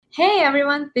Hey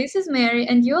everyone, this is Mary,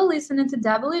 and you're listening to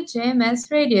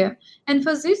WJMS Radio. And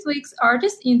for this week's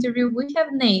artist interview, we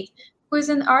have Nate, who is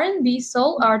an R&B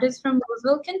soul artist from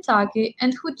Louisville, Kentucky,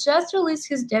 and who just released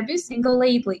his debut single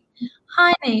lately.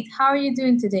 Hi Nate, how are you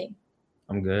doing today?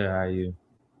 I'm good. How are you?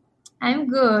 I'm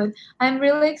good. I'm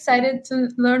really excited to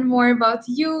learn more about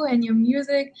you and your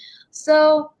music.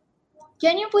 So,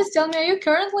 can you please tell me, are you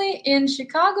currently in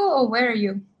Chicago or where are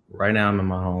you? Right now, I'm in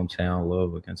my hometown,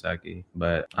 Louisville, Kentucky,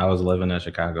 but I was living in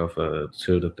Chicago for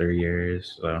 2 to 3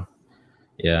 years. So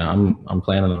yeah, I'm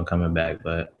planning on coming back,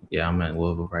 but yeah, I'm in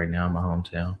Louisville right now, in my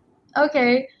hometown.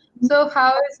 Okay, so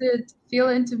how is it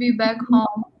feeling to be back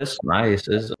home? It's nice.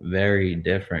 It's very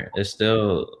different. It's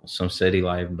still some city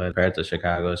life, but compared to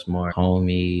Chicago, it's more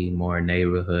homey, more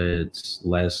neighborhoods,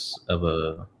 less of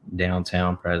a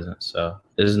downtown presence. So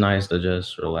it's nice to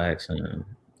just relax and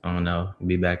I don't know,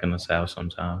 be back in the South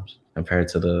sometimes compared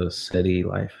to the city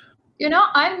life.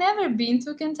 I've never been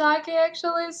to Kentucky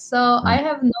actually, so I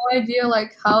have no idea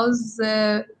like how's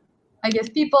the I guess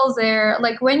people there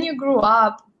like when you grew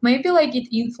up, maybe like it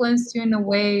influenced you in a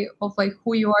way of like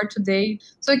who you are today.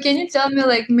 So can you tell me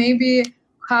like maybe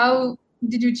how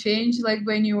did you change like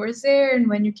when you were there and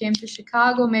when you came to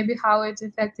Chicago, maybe how it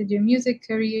affected your music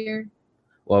career?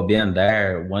 Well, being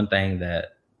there, one thing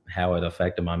that how it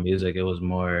affected my music, it was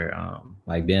more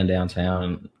like being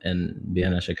downtown and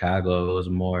being in Chicago, it was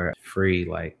more free,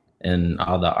 like and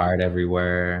all the art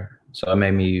everywhere. So it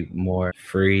made me more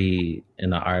free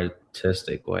in an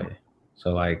artistic way.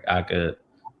 So like I could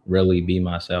really be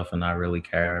myself and not really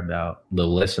care about the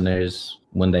listeners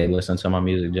when they listen to my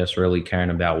music, just really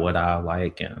caring about what I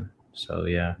like. And so,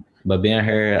 yeah. But being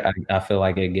here, I feel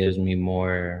like it gives me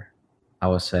more, I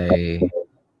would say,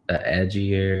 a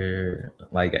edgier,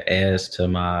 like a edge to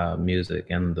my music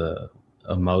and the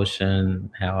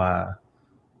emotion, how I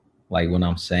like when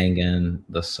I'm singing,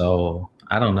 the soul.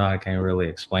 I don't know, I can't really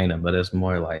explain it, but it's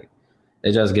more like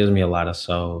it just gives me a lot of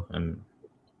soul and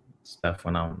stuff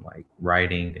when I'm like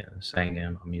writing and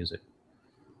singing my music.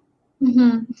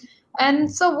 Hmm. And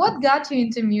so what got you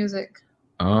into music?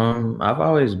 I've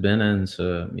always been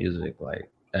into music like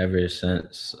ever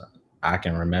since I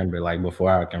can remember, like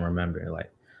before I can remember.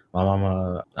 Like my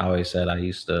mama always said I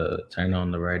used to turn on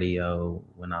the radio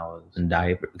when I was in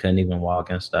diaper, couldn't even walk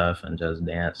and stuff, and just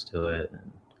dance to it.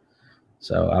 And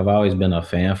so I've always been a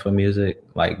fan for music,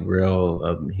 like real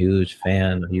a huge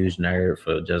fan, a huge nerd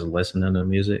for just listening to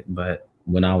music. But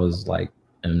when I was like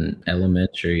in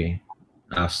elementary,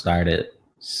 I started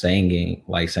singing,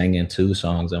 like singing two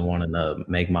songs and wanting to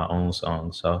make my own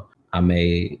song. So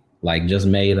I just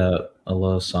made up a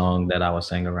little song that I would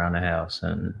sing around the house.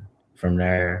 And from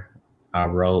there, I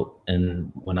wrote.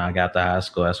 And when I got to high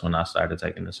school, that's when I started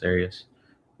taking it serious,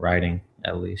 writing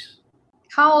at least.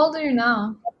 How old are you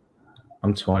now?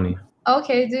 I'm 20.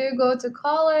 Okay, do you go to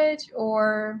college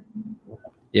or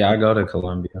Yeah, I go to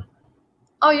Columbia,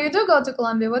 oh, you do go to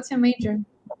Columbia. What's your major?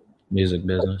 music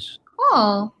business,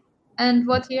 Cool. And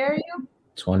what year are you?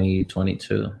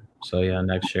 2022. So yeah,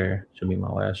 next year should be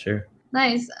my last year.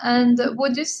 Nice. And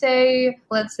would you say,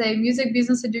 let's say, music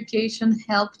business education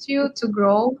helped you to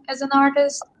grow as an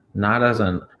artist? Not as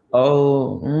an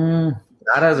oh,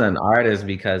 not as an artist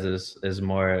because it's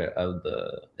more of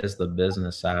it's the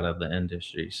business side of the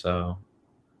industry. So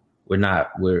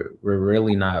we're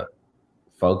really not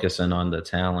focusing on the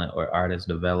talent or artist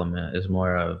development. It's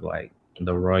more of like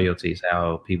the royalties,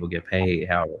 how people get paid,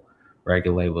 how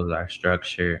record labels are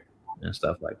structured and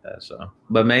stuff like that. So,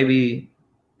 but maybe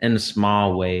in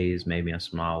small ways,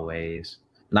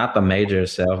 not the major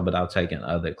itself, but I've taken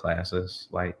other classes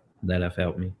like that have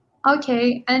helped me.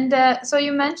 Okay. And so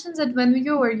you mentioned that when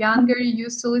you were younger, you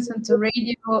used to listen to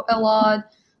radio a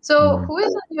lot. So Mhm. who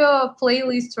is on your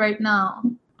playlist right now?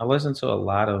 I listen to a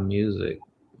lot of music.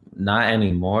 Not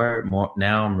anymore. More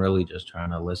now, I'm really just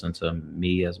trying to listen to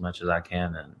me as much as I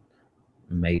can and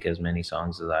make as many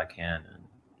songs as I can and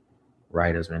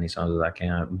write as many songs as I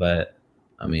can. But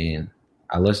I mean,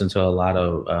 I listen to a lot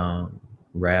of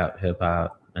rap, hip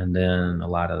hop, and then a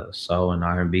lot of soul and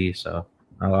R&B. So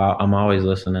I'm always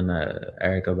listening to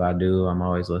Erica Badu.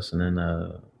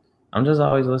 I'm just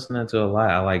always listening to a lot.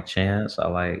 I like Chance. I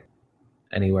like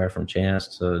anywhere from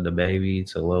Chance to the Baby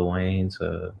to Lil Wayne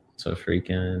to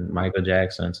freaking Michael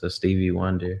Jackson to Stevie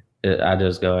Wonder. I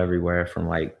just go everywhere from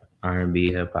like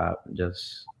R&B, hip hop,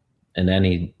 just in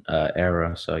any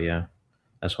era. So yeah,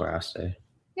 that's where I stay.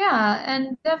 Yeah,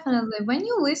 and definitely when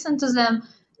you listen to them,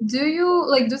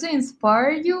 do they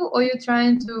inspire you or you're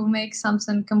trying to make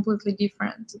something completely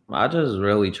different? I just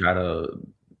really try to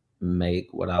make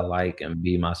what I like and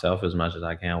be myself as much as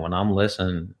I can. When I'm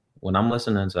listening when I'm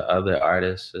listening to other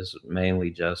artists, it's mainly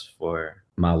just for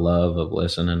my love of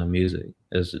listening to music.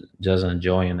 It's just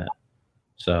enjoying it.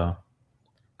 So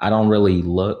I don't really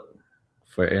look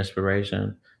for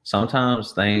inspiration.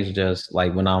 Sometimes things just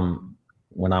like when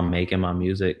I'm making my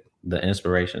music, the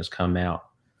inspirations come out.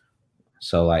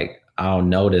 So like I'll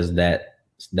notice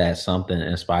that something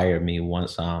inspired me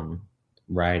once I'm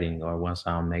writing or once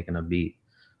I'm making a beat.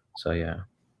 So yeah,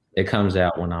 it comes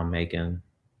out when I'm making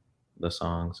the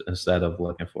songs instead of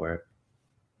looking for it.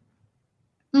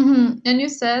 And you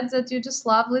said that you just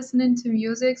love listening to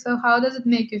music. So how does it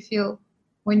make you feel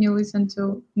when you listen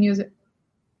to music?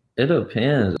 It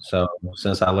depends. So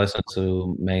since I listen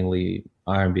to mainly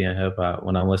R&B and hip hop,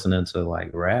 when I'm listening to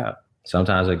like rap,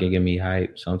 sometimes it can get me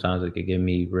hype. Sometimes it can get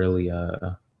me really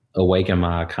awaken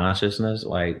my consciousness,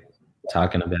 like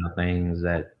talking about things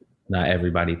that not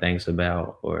everybody thinks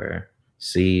about or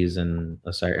sees in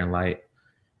a certain light.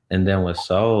 And then with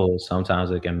soul,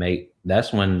 sometimes it can make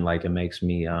that's when like it makes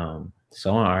me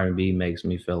soul and R&B makes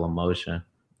me feel emotion.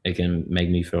 It can make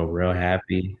me feel real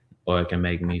happy or it can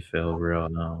make me feel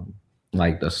real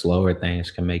like the slower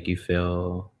things can make you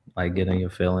feel like getting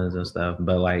your feelings and stuff.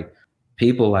 But like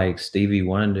people like Stevie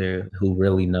Wonder who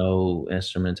really know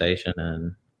instrumentation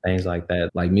and things like that,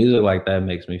 like music like that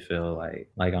makes me feel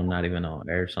like I'm not even on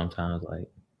earth sometimes. Like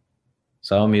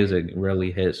soul music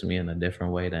really hits me in a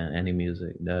different way than any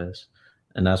music does.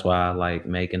 And that's why I like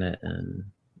making it and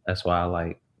that's why I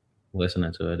like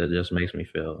listening to it. It just makes me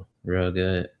feel real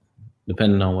good,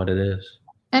 depending on what it is.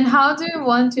 And how do you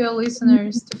want your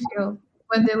listeners to feel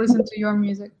when they listen to your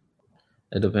music?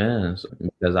 It depends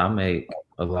because I make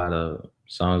a lot of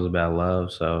songs about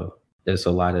love, so it's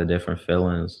a lot of different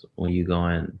feelings when you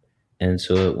going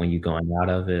into it, when you going out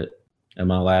of it. And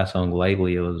my last song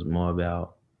lately, it was more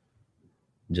about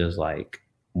just like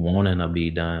wanting to be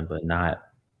done, but not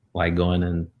like going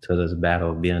into this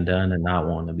battle being done and not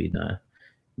wanting to be done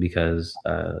because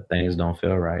things don't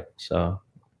feel right. So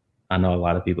I know a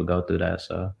lot of people go through that.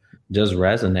 So just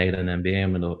resonating and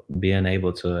being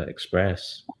able to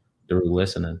express through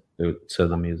listening to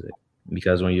the music.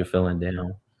 Because when you're feeling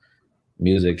down,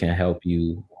 music can help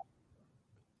you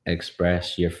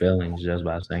express your feelings just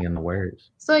by singing the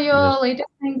words. So your Just latest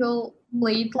single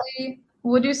lately,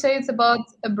 would you say it's about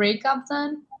a breakup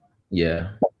then? yeah,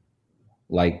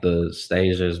 like the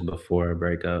stages before a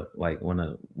breakup, like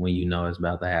when you know it's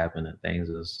about to happen and things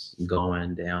is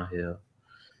going downhill.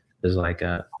 It's like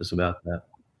it's about that.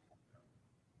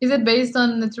 Is it based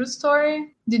on the true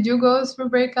story? Did you go through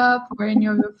breakup or any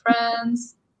of your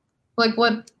friends? Like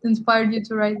what inspired you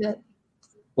to write that?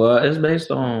 Well, it's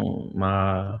based on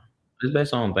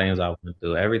things I went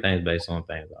through. Everything's based on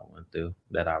things I went through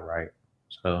that I write.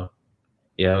 So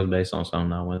yeah, it was based on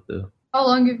something I went through. How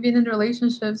long you've been in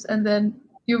relationships and then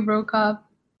you broke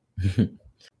up?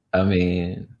 I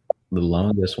mean, the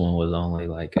longest one was only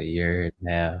like a year and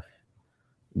a half,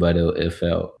 but it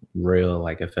felt real,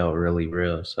 like it felt really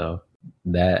real. So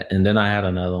that, and then I had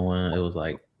another one. It was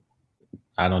like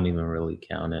I don't even really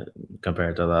count it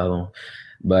compared to the other one,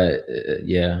 but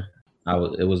yeah,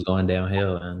 it was going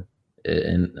downhill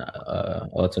and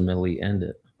ultimately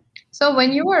ended. So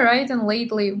when you were writing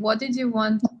lately, what did you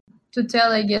want to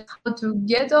tell, I guess, how to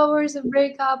get over the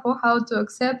breakup or how to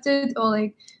accept it or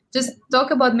like just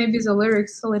talk about maybe the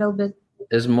lyrics a little bit?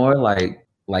 It's more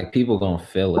like people gonna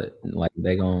feel it, like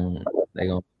they gonna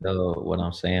feel what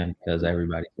I'm saying because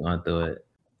everybody's going through it.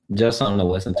 Just something to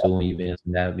listen to when you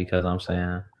mention that because I'm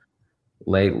saying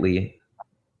lately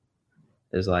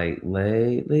it's like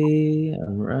lately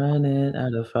I'm running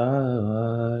out of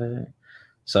heart.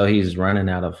 So he's running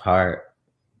out of heart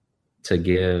to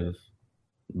give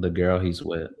the girl he's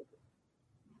with.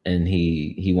 And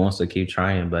he wants to keep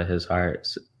trying, but his heart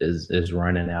is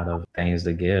running out of things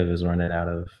to give, is running out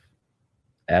of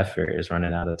effort, is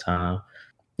running out of time.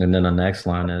 And then the next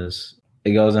line is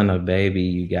it goes into baby,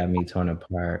 you got me torn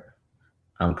apart.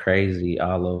 I'm crazy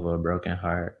all over a broken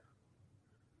heart.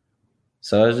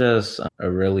 So it's just a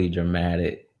really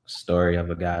dramatic story of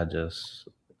a guy just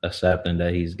accepting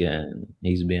that he's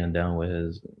being done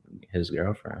with his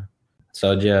girlfriend.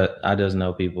 So I just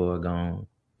know people are gonna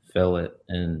feel it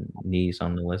and need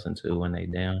something to listen to when they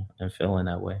down and feeling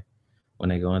that way. When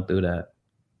they going through that,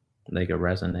 they could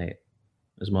resonate.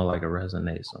 It's more like a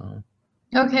resonate song.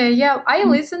 Okay, yeah, I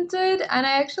listened to it and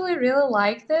I actually really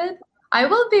liked it. I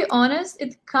will be honest,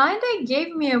 it kind of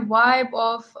gave me a vibe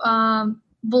of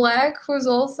Black, who's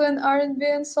also an R&B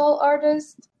and soul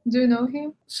artist. Do you know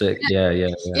him? Sick. Yeah.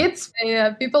 It's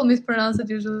people mispronounce it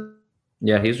usually.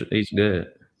 Yeah, he's good.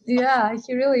 Yeah,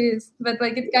 he really is. But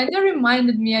like it kind of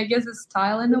reminded me, I guess, the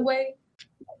style in a way.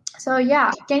 So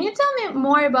yeah, can you tell me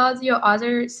more about your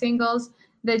other singles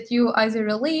that you either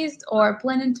released or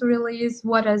planning to release?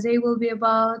 What a they will be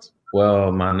about?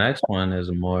 Well, my next one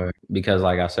is more because,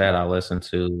 like I said, I listen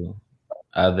to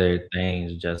other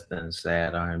things just than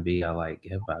sad R&B. I like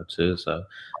hip hop too. So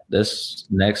this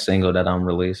next single that I'm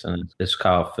releasing is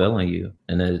called "Feeling You,"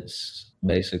 and it's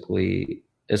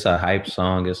a hype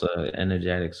song. It's a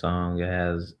energetic song. It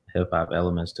has hip hop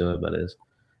elements to it, but it's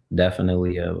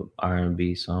definitely a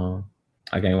R&B song.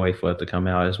 I can't wait for it to come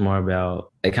out. It's more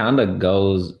about it kind of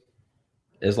goes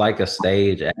it's like a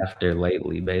stage after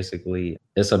lately, basically.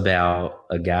 It's about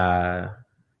a guy,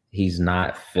 he's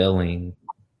not feeling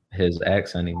his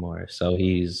ex anymore. So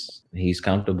he's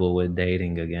comfortable with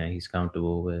dating again. He's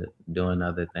comfortable with doing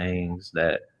other things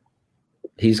that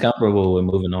he's comfortable with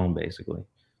moving on basically.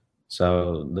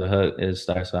 So the hook it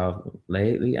starts off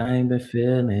lately I ain't been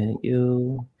feeling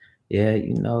you. Yeah,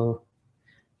 you know,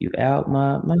 you out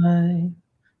my mind.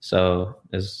 So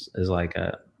it's like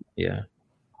a yeah.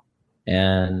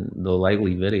 And the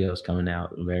likely video is coming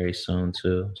out very soon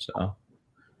too. So,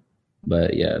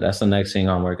 but yeah, that's the next thing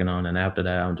I'm working on, and after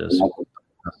that, I'm just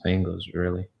singles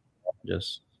really,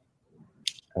 just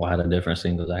a lot of different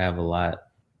singles. I have a lot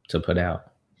to put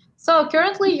out. So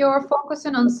currently you're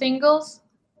focusing on singles.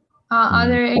 Are Mm.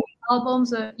 there any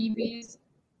albums or EPs?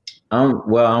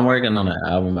 I'm working on an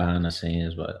album behind the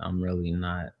scenes, but I'm really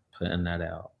not putting that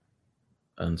out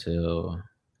until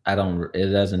I don't. It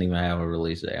doesn't even have a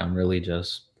release date. I'm really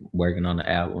just working on the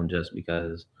album just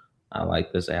because I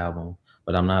like this album,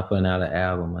 but I'm not putting out an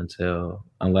album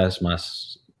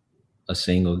unless a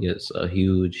single gets a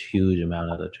huge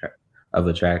amount of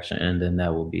attraction, and then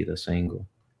that will be the single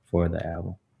for the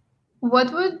album.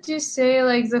 What would you say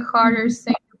like the hardest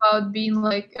thing about being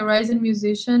like a rising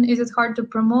musician? Is it hard to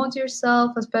promote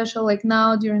yourself, especially like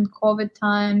now during COVID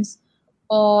times?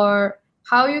 Or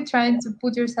how you trying to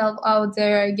put yourself out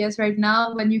there, I guess right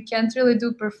now when you can't really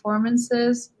do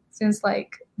performances since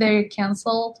like they're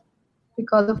canceled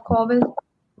because of COVID?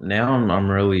 Now I'm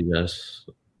really just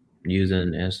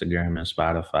using Instagram and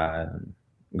Spotify and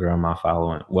growing my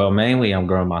following. Well, mainly I'm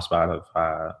growing my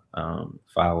Spotify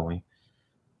following.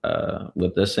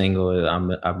 With this single,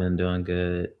 I've been doing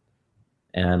good,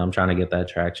 and I'm trying to get that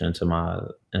traction to my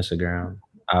Instagram.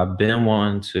 I've been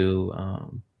wanting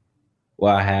to.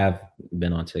 Well, I have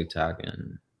been on TikTok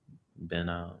and been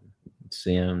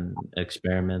seeing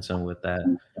experimenting with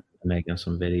that, making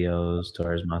some videos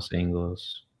towards my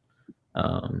singles.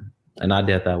 And I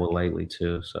did that with lately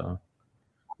too. So,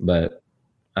 but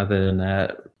other than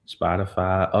that,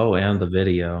 Spotify. Oh, and the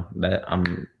video that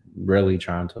I'm really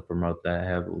trying to promote that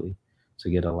heavily to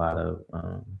get a lot of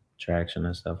traction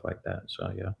and stuff like that.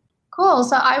 So yeah. Cool.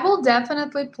 So I will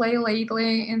definitely play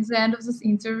lately in the end of this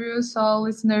interview so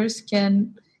listeners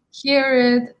can hear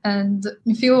it and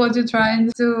feel what you're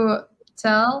trying to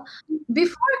tell.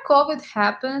 Before COVID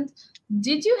happened,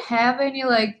 did you have any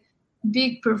like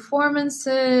big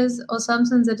performances or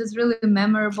something that is really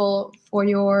memorable for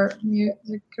your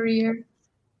music career?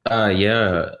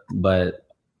 Yeah, but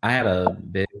I had a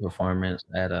big performance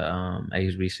at a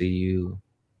HBCU,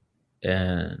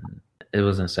 and it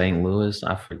was in St. Louis.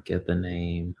 I forget the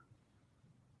name,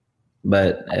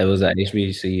 but it was at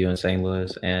HBCU in St.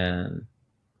 Louis, and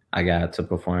I got to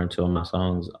perform two of my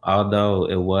songs. Although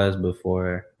it was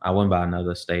before I went by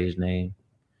another stage name,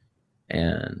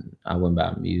 and I went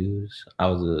by Muse.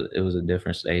 It was a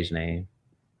different stage name.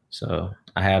 So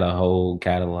I had a whole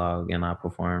catalog, and I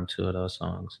performed two of those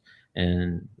songs,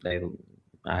 and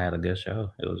I had a good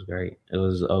show. It was great. It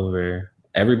was over.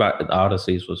 Everybody, all the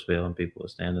seats was filled, and people were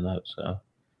standing up. So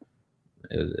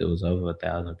it was over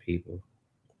 1,000 people,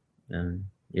 and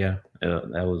yeah,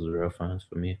 that was real fun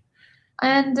for me.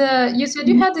 And you said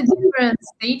you had a different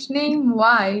stage name.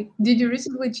 Why? Did you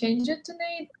recently change it to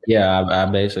Nate? Yeah, I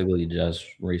basically just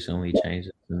recently changed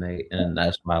it to Nate, and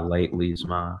that's why lately's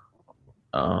my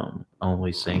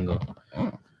only single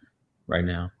right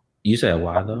now. You said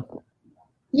why though?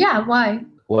 Yeah, why?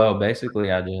 Well,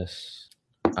 basically, I don't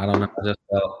know. I just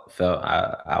felt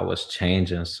I was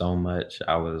changing so much.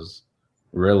 I was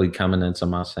really coming into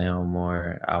my sound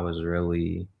more.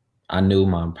 I knew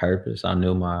my purpose. I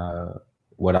knew my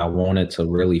what I wanted to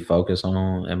really focus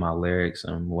on in my lyrics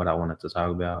and what I wanted to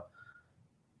talk about,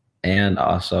 and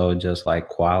also just like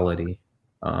quality.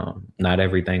 Not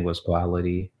everything was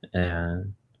quality,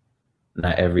 and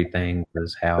not everything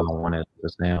was how I wanted to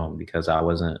sound because I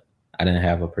didn't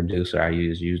have a producer. I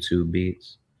used YouTube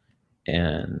beats,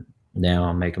 and now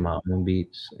I'm making my own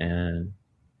beats, and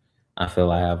I feel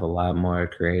I have a lot more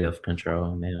creative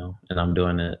control now, and I'm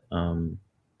doing it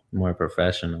more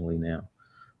professionally now.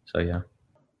 So yeah.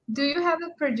 Do you have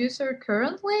a producer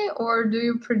currently, or do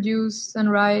you produce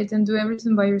and write and do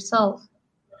everything by yourself?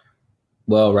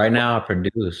 Well, right now I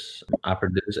produce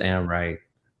and write.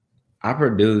 I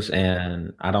produce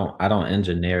and I don't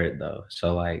engineer it though.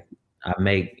 So like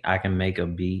I can make a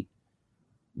beat,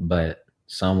 but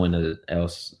someone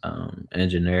else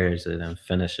engineers it and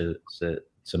finishes it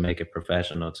to make it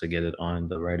professional to get it on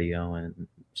the radio and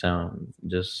sound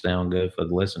good for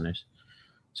the listeners.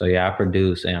 So yeah, I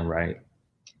produce and write.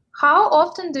 How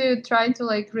often do you try to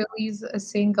like release a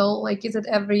single? Like, is it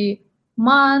every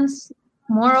month?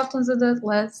 More often than that,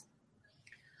 less?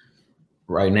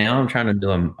 Right now, I'm trying to do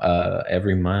them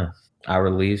every month. I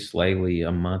released lately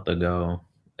a month ago.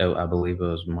 I believe it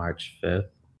was March 5th.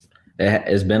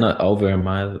 It's been over a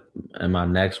month, and my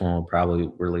next one will probably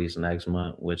release next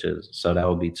month, which is so that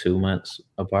will be 2 months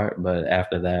apart. But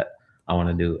after that, I want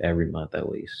to do every month at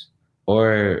least,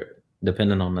 or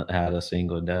depending on how the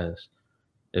single does.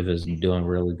 If it's doing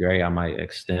really great, I might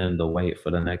extend the wait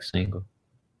for the next single.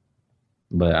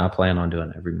 But I plan on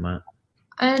doing every month.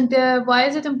 And why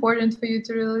is it important for you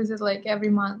to release it like every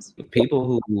month?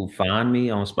 People who find me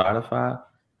on Spotify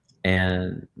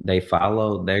and they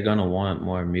follow, they're gonna want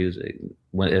more music.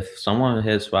 If someone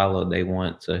hits follow, they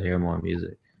want to hear more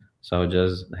music. So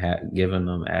just giving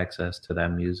them access to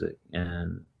that music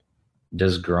and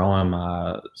just growing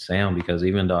my sound, because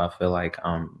even though I feel like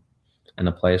I'm in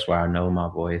a place where I know my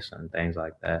voice and things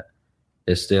like that,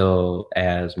 it still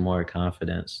adds more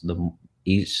confidence.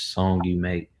 Each song you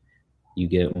make, you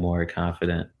get more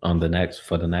confident on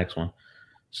for the next one.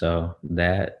 So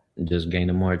that just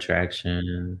gaining more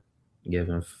traction,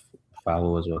 giving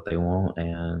followers what they want,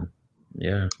 and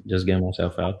yeah, just getting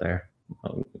myself out there,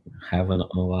 having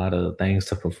a lot of things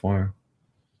to perform.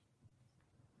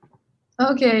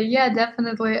 Okay, yeah,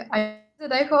 definitely. I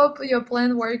hope your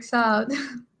plan works out.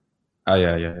 Oh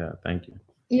yeah. Thank you.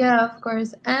 Yeah, of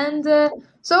course. And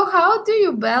so, how do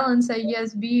you balance, I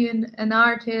guess, being an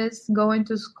artist, going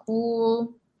to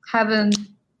school, having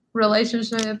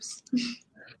relationships?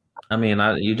 I mean,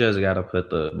 you just got to put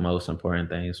the most important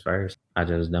things first. I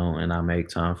just don't, and I make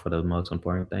time for the most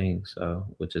important things. So,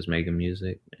 which is making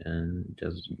music and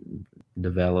just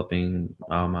developing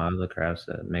all my other crafts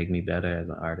that make me better as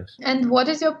an artist. And what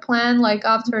is your plan like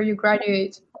after you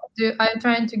graduate? Are you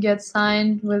trying to get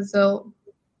signed with a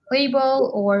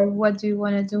label, or what do you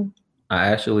want to do? I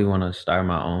actually want to start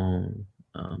my own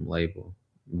label,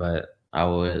 but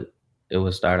it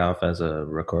would start off as a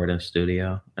recording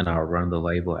studio and I'll run the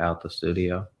label out the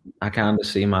studio. I kind of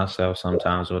see myself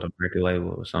sometimes with a record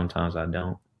label, sometimes I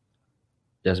don't,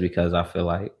 just because I feel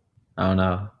like, I don't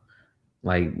know,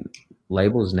 like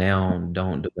labels now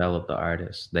don't develop the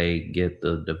artists, they get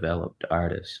the developed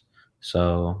artists.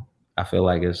 So I feel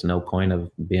like it's no point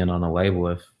of being on a label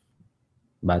if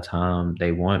by the time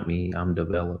they want me, I'm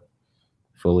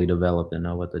fully developed and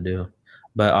know what to do.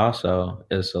 But also,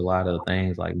 it's a lot of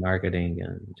things like marketing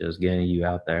and just getting you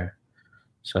out there.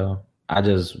 So I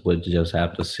just would just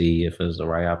have to see if it's the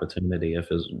right opportunity. If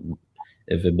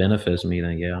it benefits me,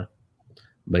 then yeah.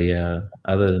 But yeah,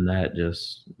 other than that,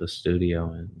 just the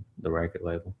studio and the record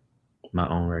label, my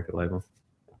own record label.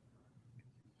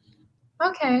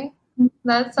 Okay,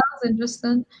 that sounds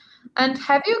interesting. And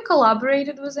have you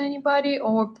collaborated with anybody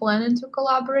or planning to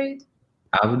collaborate?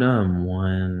 I've done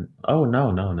one oh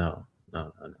no.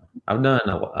 I've done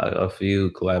a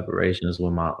few collaborations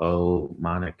with my old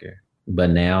moniker, but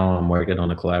now I'm working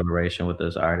on a collaboration with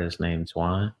this artist named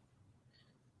Twan.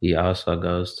 He also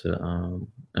goes to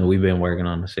and we've been working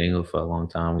on the single for a long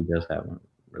time. We just haven't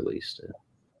released it.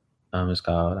 It's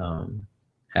called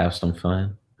Have Some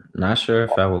Fun. Not sure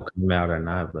if that will come out or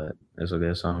not, but it's a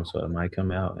good song, so it might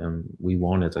come out. And we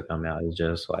want it to come out. It's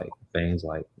just like things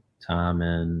like time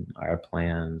and our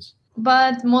plans.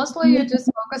 But mostly you're just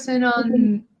focusing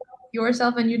on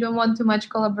yourself and you don't want too much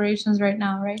collaborations right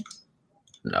now, right?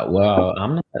 No, well,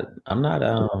 I'm not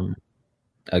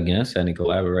against any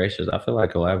collaborations. I feel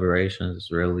like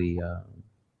collaborations really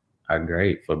are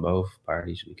great for both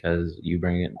parties because you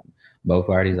bring it. Both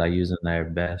parties are using their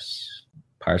best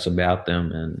parts about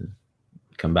them and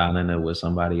combining it with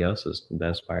somebody else's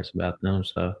best parts about them.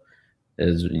 So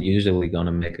it's usually going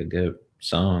to make a good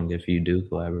song if you do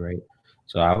collaborate.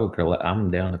 So I'm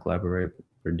down to collaborate,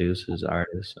 producers,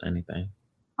 artists, anything.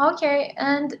 Okay,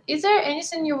 and is there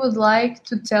anything you would like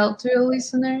to tell to your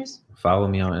listeners? Follow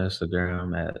me on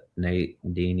Instagram at Nate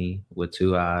Dini with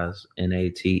two I's,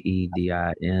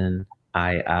 NATEDINII.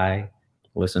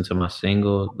 Listen to my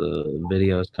single. The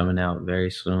video is coming out very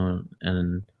soon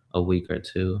in a week or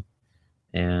two.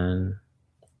 And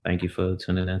thank you for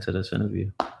tuning into this interview.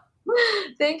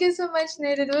 Thank you so much,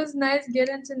 Nate. It was nice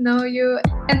getting to know you.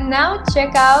 And now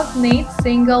check out Nate's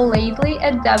single Lately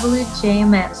at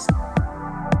WJMS.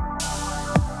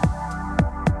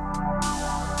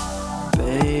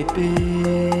 Baby,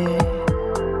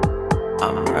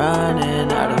 I'm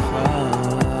running out of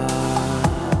heart.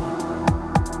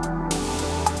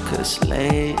 'Cause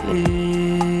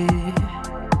lately,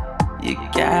 you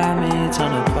got me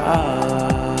torn apart.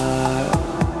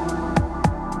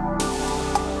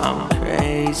 I'm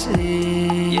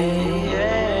crazy,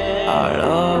 all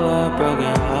over a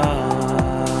broken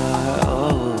heart.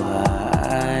 Oh,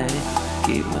 I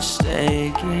keep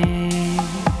mistaking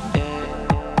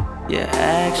your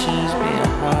actions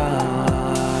being hard.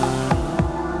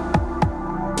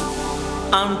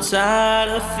 I'm tired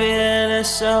of feeling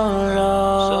so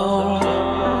low,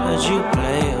 but you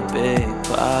play a big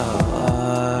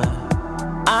part.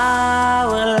 I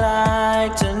would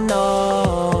like to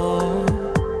know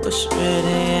what's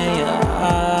really in your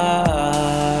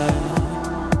heart.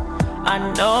 I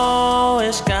know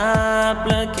it's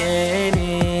complicated,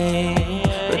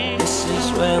 but this is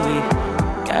where we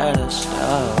gotta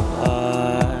start.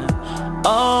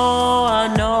 Oh, I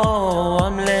know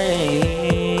I'm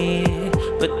late,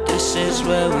 but this is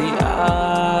where we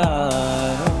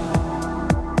are.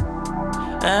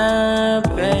 And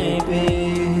baby,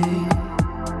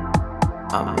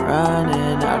 I'm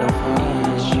running out of hope.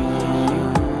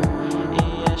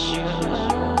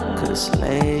 'Cause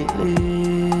lately,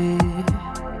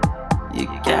 you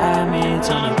got me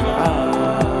torn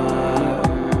apart.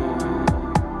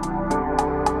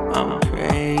 I'm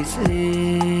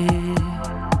crazy,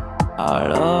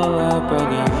 all over a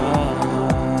broken heart.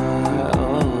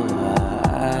 Oh,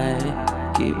 I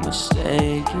keep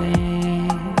mistaking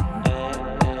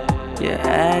your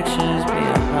actions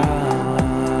being hard.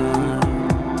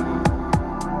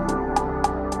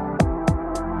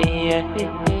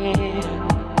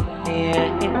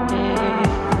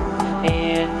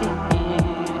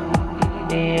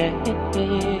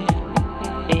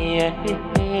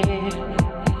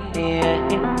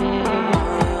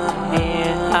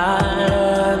 I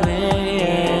love it.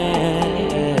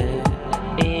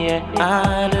 I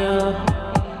do.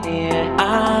 I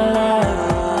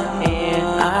love it.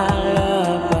 I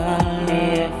love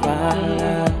it. I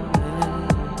love it.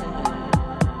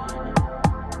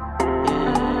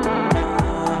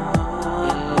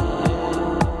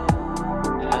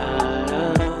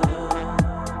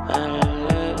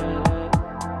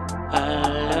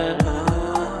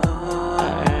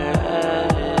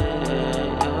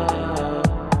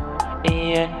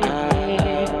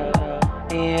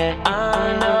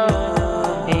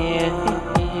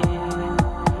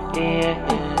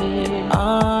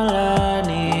 All I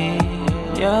need,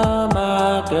 you're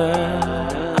my girl.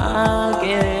 I'll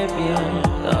give you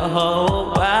the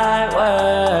whole wide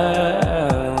world.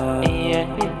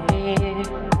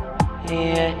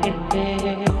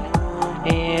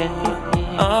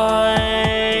 Oh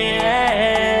yeah,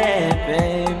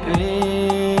 baby,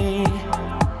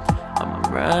 I'm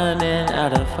running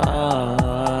out of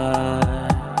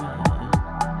heart.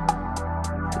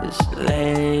 'Cause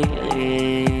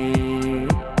lately,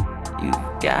 you've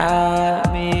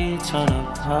got me torn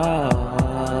apart.